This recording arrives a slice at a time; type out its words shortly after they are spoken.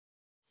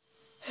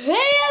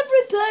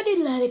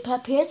everybody,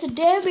 Lollipop here.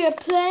 Today we are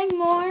playing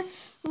more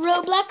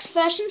Roblox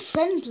Fashion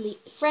Friendly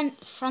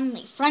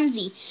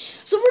Frenzy.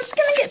 So we're just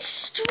gonna get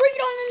straight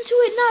on into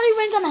it, not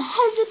even gonna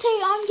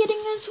hesitate on getting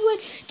into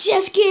it.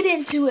 Just get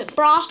into it,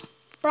 brah.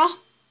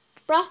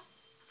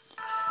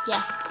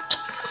 Yeah.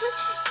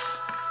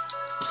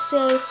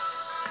 So,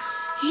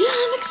 yeah,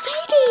 I'm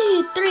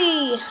excited.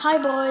 3, hi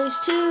boys,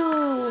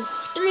 2,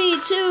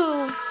 3,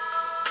 2,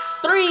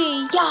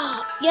 3,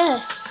 yeah,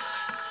 yes.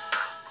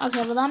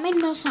 Okay, well that made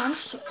no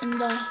sense, and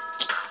yeah.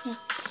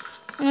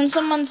 And then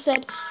someone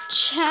said,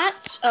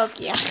 chat, oh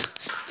yeah.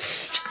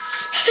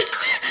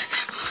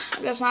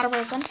 That's not a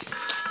person.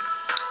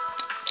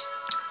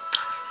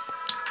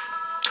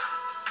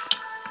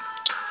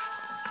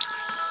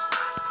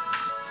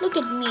 Look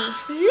at me,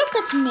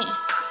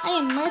 I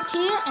am right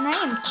here, and I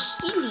am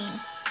chilling.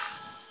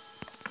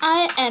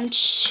 I am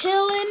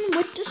chilling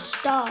with the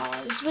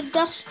stars,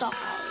 the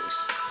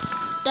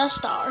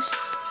stars.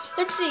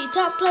 Let's see,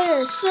 top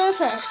players,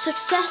 surfer,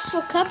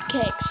 successful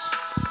cupcakes.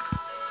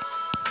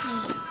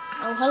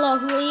 Oh, hello,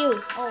 who are you?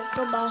 Oh,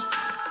 goodbye.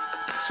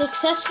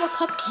 Successful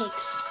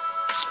cupcakes.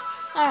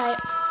 Alright.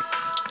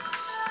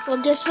 Well,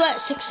 guess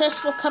what?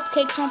 Successful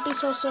cupcakes won't be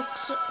so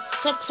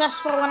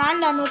successful when I'm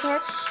done with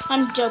her.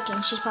 I'm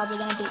joking, she's probably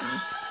gonna beat me.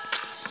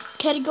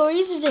 Category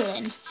is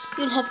villain.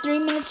 You'll have 3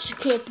 minutes to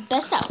create the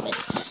best outfit.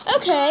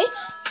 Okay.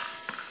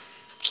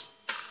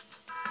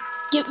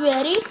 Get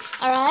ready.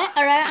 Alright,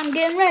 I'm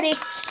getting ready.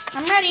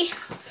 I'm ready.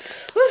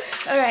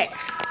 Alright.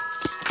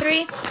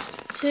 3,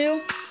 2.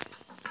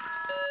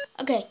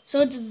 Okay, so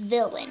it's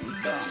villain.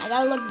 I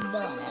gotta look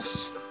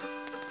villainous.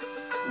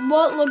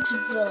 What looks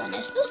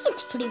villainous? This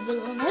looks pretty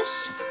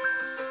villainous.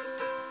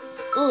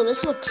 Ooh,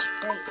 this looks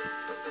great.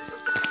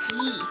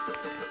 Yee.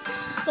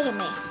 Look at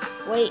me.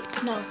 Wait,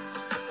 no.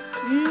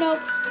 Nope.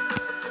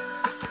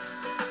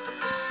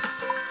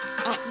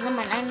 Oh, never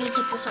mind. I need to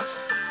take this off.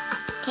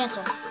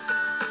 Cancel.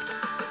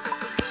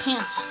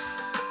 Pants.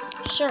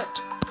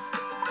 Shirt.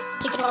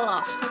 Take it all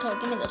off. Okay,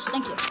 give me this.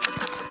 Thank you.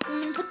 I'm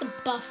gonna put the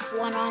buff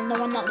one on, the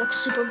one that looks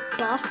super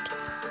buffed.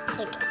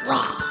 Like,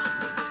 raw.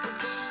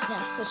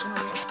 Yeah, this one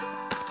over here.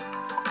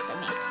 For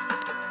me.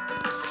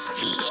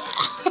 Yeah.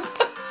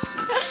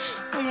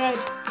 Oh my god.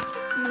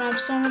 I'm gonna have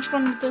so much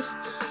fun with this.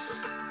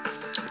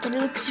 But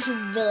it looks super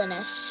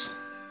villainous.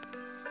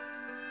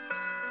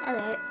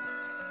 Alright.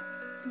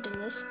 Do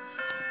this.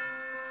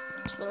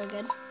 It's really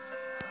good.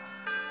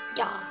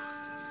 Yeah.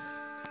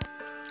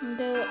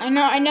 I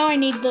know I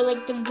need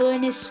the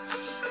villainous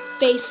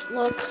face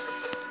look.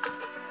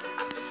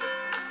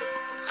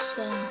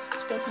 So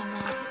let's go find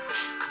that.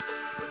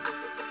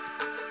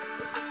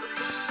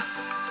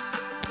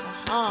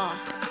 Aha.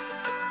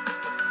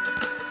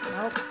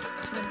 Nope.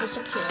 I'm gonna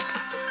disappear.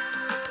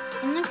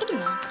 I'm not getting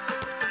that.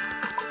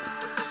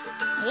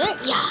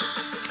 Yeah.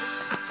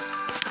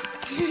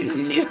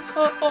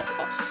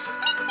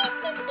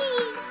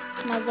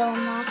 It's my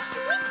villain lock.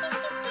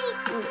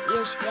 Ooh,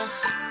 ears,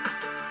 yes.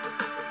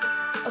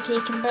 Okay,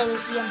 you can barely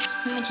see them.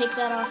 Let me take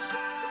that off.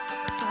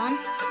 Come on.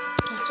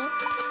 Cancel.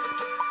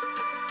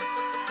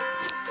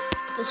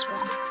 This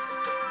one.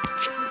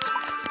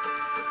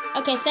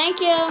 Okay,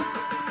 thank you.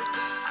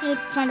 I need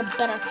to find a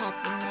better hat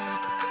than that.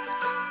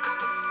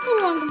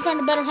 Everyone can find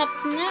a better hat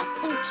than that.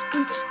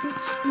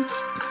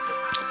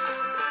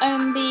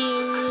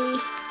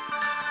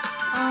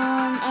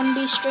 MB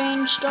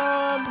Strange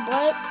Dog.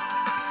 What?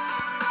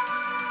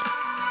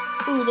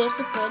 Ooh, there's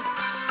the pig.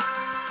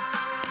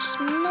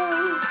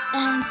 Smooth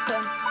and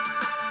boom.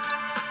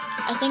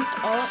 I think,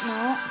 oh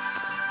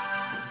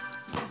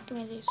no. Give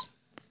me these.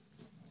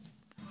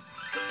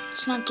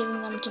 It's not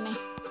giving them to me.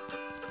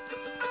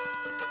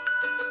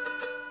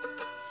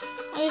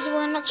 I was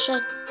wearing extra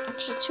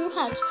 2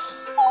 hats.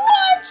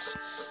 What?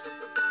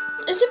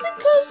 Is it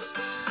because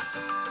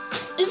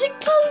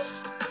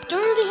do I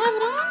already have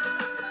it on?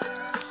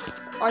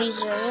 Are you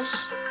serious?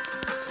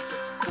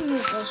 Let me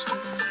move those 2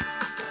 then.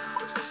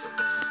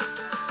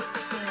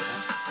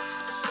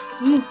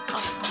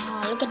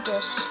 Oh, look at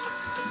this.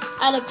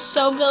 I look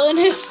so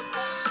villainous.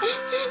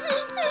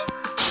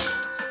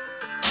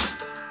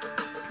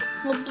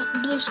 Will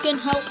blue skin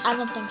help? I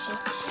don't think so.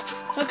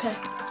 Okay.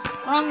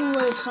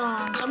 Runway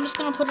songs. I'm just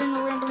gonna put in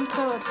a random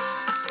code.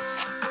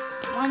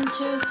 1,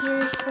 2,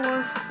 3,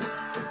 4,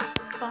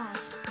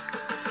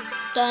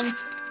 5. Done.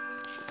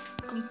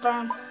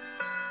 Confirm.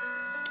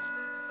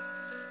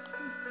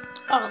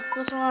 Oh,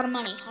 that's a lot of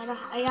money. I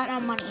got no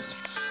monies.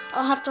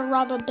 I'll have to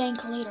rob a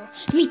bank later.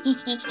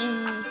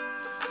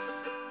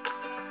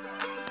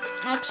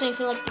 Actually, I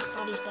feel like this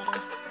body's better.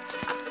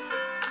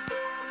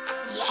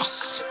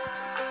 Yes!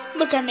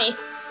 Look at me!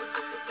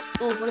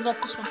 Ooh, what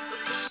about this one?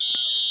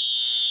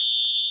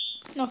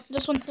 No,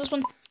 this one,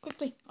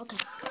 quickly. Okay.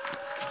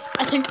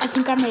 I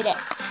think I made it.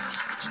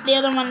 The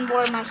other one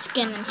wore my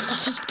skin and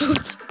stuff as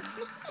boots.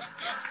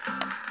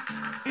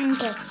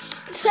 Okay.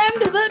 It's time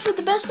to vote for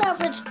the best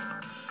outfits.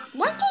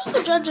 Weren't those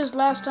the judges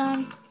last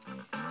time?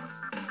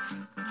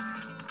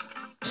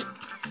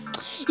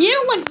 You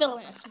don't look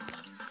villainous.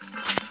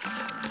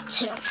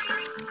 2.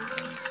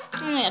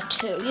 Only a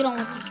 2. You don't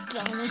look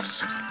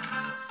villainous.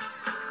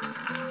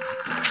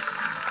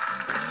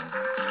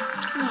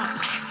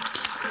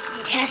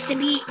 It has to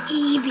be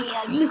evil.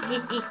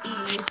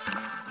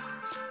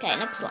 Okay,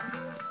 next one.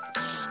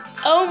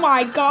 Oh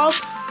my god.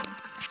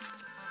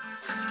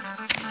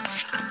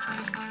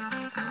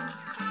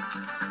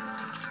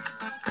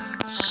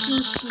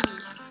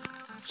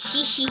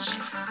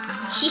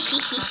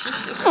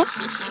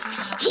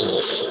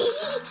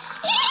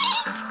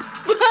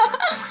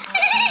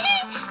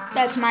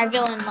 That's my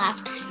villain laugh.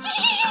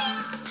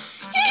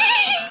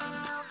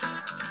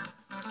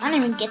 I don't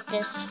even get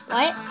this.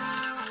 What?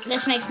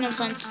 This makes no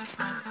sense.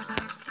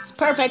 It's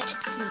perfect.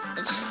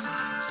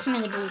 It's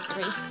gonna do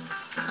 3.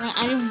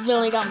 I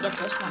really don't get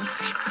this one.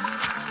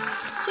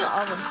 See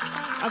all of them.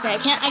 Okay,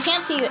 I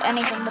can't see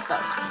anything but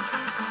those.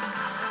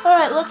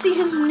 Alright, let's see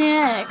who's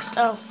next.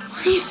 Oh,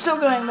 he's still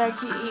going back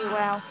to you.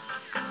 Wow.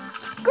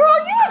 Girl,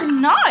 you look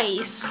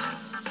nice.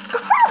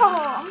 Girl,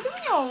 I'm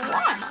giving you a 1.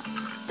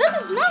 That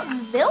is not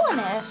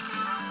villainous.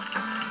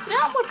 You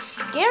don't look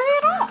scary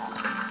at all.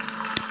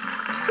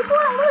 People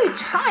are really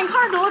trying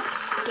hard to look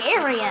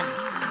scary and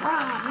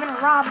I'm gonna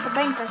rob the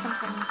bank or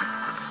something.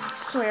 I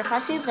swear, if I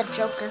see the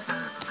Joker.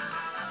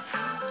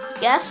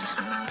 Guess?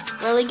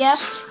 Really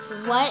guessed?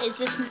 What is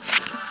this?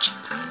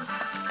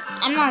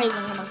 I'm not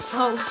even gonna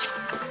vote.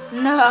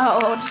 No,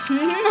 just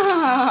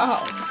no.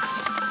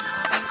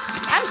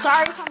 I'm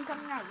sorry if I'm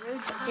coming out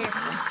rude, but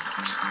seriously.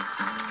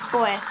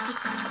 Boy.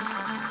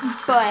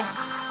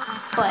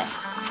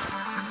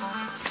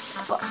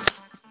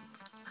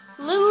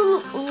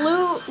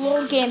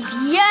 Little games.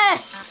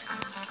 Yes!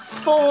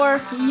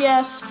 4.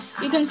 Yes.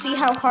 You can see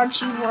how hard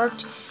she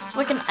worked. She's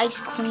like an ice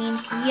queen.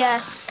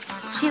 Yes.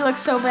 She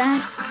looks so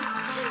bad.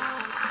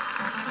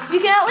 You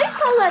can at least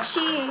tell that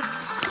she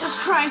is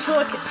trying to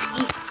look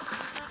evil.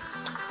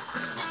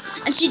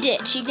 And she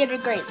did. She did a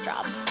great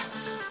job.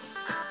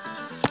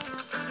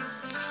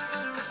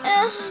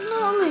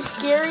 Not only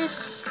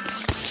scaries.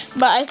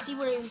 But I see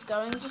where he was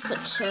going. Just the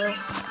 2.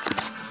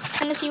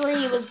 Kind of see where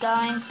he was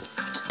going.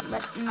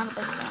 But I'm not a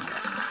big fan of it.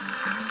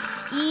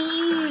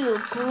 Ew.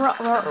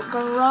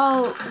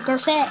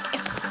 Gross.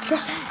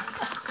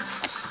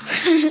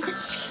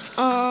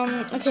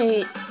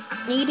 Okay.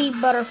 Needy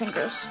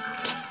Butterfingers.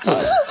 What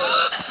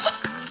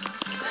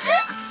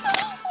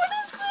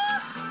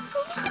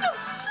is this?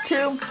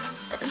 2.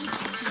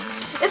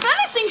 If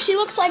anything, she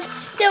looks like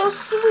those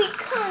sweet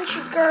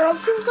country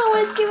girls who's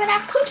always giving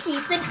out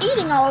cookies and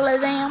eating all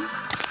of them.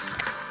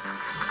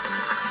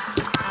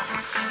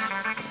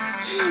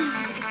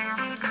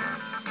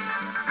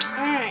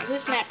 Alright,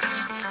 who's next?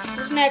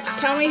 Who's next?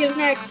 Tell me who's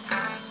next.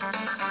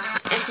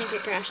 I think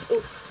it crashed.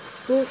 Oh,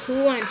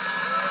 who won?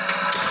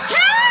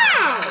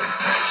 How?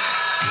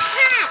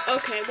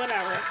 Okay,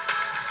 whatever.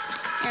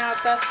 Yeah,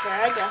 that's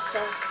fair. I guess so.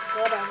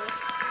 Whatever.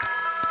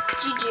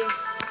 GG.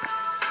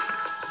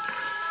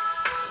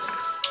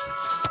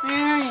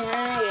 Yeah.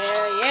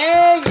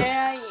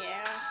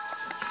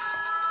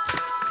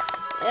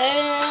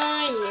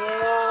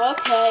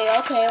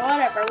 Okay,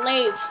 whatever.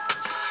 Leave.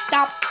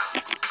 Stop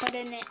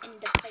putting it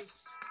into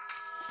place.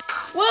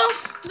 Well,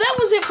 that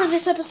was it for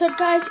this episode,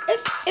 guys.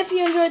 If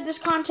you enjoyed this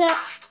content,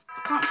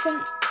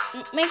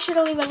 make sure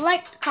to leave a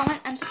like,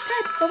 comment, and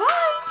subscribe.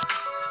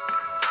 Bye-bye.